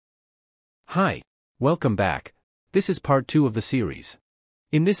Hi, welcome back. This is part 2 of the series.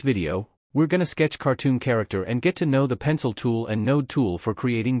 In this video, we're gonna sketch cartoon character and get to know the pencil tool and node tool for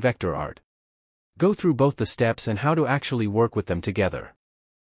creating vector art. Go through both the steps and how to actually work with them together.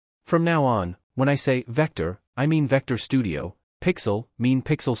 From now on, when I say vector, I mean Vector Studio, pixel, mean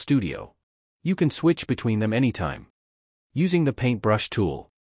Pixel Studio. You can switch between them anytime. Using the paintbrush tool.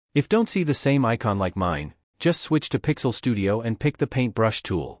 If don't see the same icon like mine, just switch to Pixel Studio and pick the paintbrush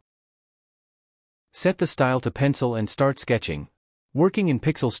tool. Set the style to pencil and start sketching. Working in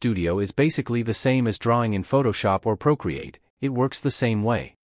Pixel Studio is basically the same as drawing in Photoshop or Procreate, it works the same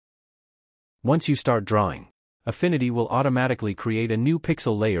way. Once you start drawing, Affinity will automatically create a new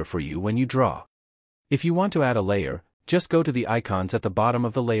pixel layer for you when you draw. If you want to add a layer, just go to the icons at the bottom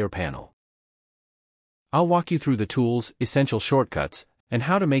of the layer panel. I'll walk you through the tools, essential shortcuts, and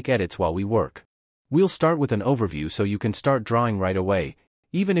how to make edits while we work. We'll start with an overview so you can start drawing right away,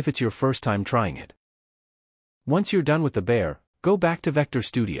 even if it's your first time trying it. Once you're done with the bear, go back to Vector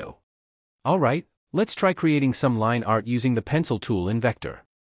Studio. Alright, let's try creating some line art using the pencil tool in Vector.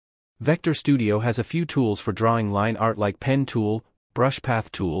 Vector Studio has a few tools for drawing line art like pen tool, brush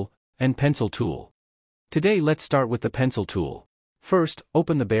path tool, and pencil tool. Today let's start with the pencil tool. First,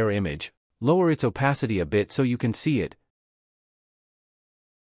 open the bear image, lower its opacity a bit so you can see it.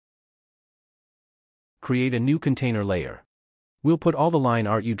 Create a new container layer. We'll put all the line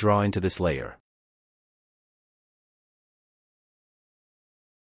art you draw into this layer.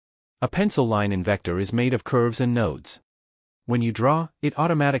 A pencil line in Vector is made of curves and nodes. When you draw, it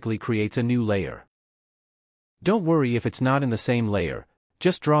automatically creates a new layer. Don't worry if it's not in the same layer,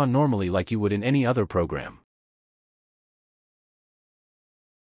 just draw normally like you would in any other program.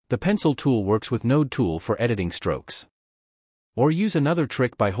 The pencil tool works with node tool for editing strokes. Or use another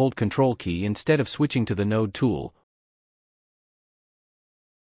trick by hold Control key instead of switching to the node tool.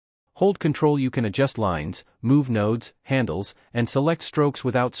 Hold Control, you can adjust lines, move nodes, handles, and select strokes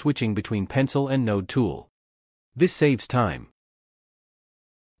without switching between pencil and node tool. This saves time.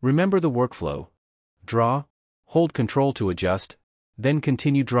 Remember the workflow. Draw, hold Control to adjust, then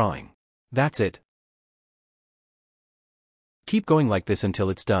continue drawing. That's it. Keep going like this until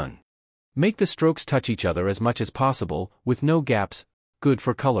it's done. Make the strokes touch each other as much as possible, with no gaps, good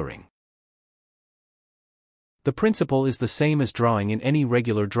for coloring. The principle is the same as drawing in any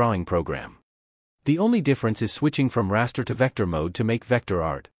regular drawing program. The only difference is switching from raster to vector mode to make vector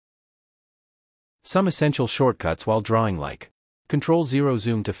art. Some essential shortcuts while drawing like Ctrl-0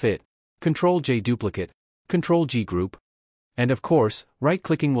 zoom to fit, Ctrl-J duplicate, Ctrl-G group, and of course,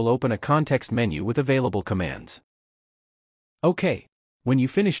 right-clicking will open a context menu with available commands. Okay, when you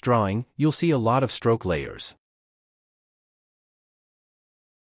finish drawing, you'll see a lot of stroke layers.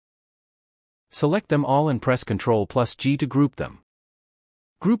 Select them all and press Ctrl+G to group them.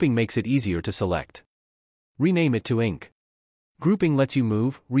 Grouping makes it easier to select. Rename it to ink. Grouping lets you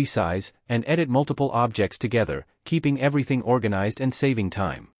move, resize, and edit multiple objects together, keeping everything organized and saving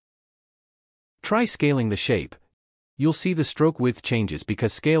time. Try scaling the shape. You'll see the stroke width changes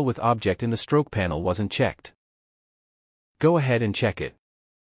because scale with object in the stroke panel wasn't checked. Go ahead and check it.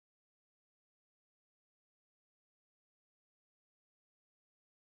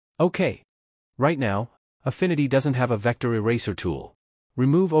 Okay. Right now, Affinity doesn't have a vector eraser tool.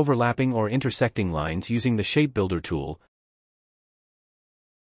 Remove overlapping or intersecting lines using the Shape Builder tool.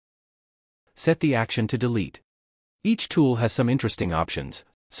 Set the action to delete. Each tool has some interesting options,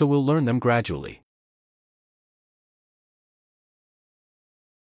 so we'll learn them gradually.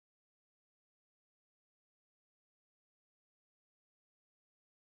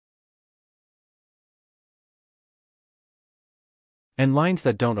 And lines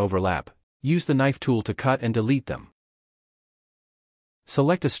that don't overlap, use the knife tool to cut and delete them.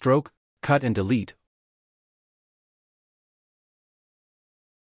 Select a stroke, cut and delete.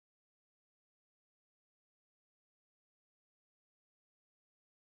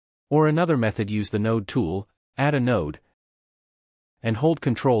 Or another method, use the node tool, add a node, and hold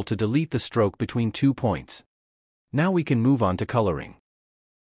Ctrl to delete the stroke between 2 points. Now we can move on to coloring.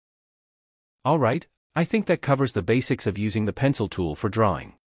 Alright, I think that covers the basics of using the pencil tool for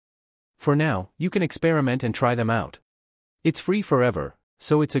drawing. For now, you can experiment and try them out. It's free forever,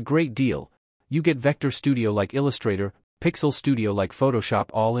 so it's a great deal. You get Vector Studio like Illustrator, Pixel Studio like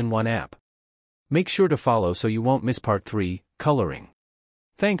Photoshop all in one app. Make sure to follow so you won't miss part 3, coloring.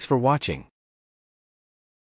 Thanks for watching.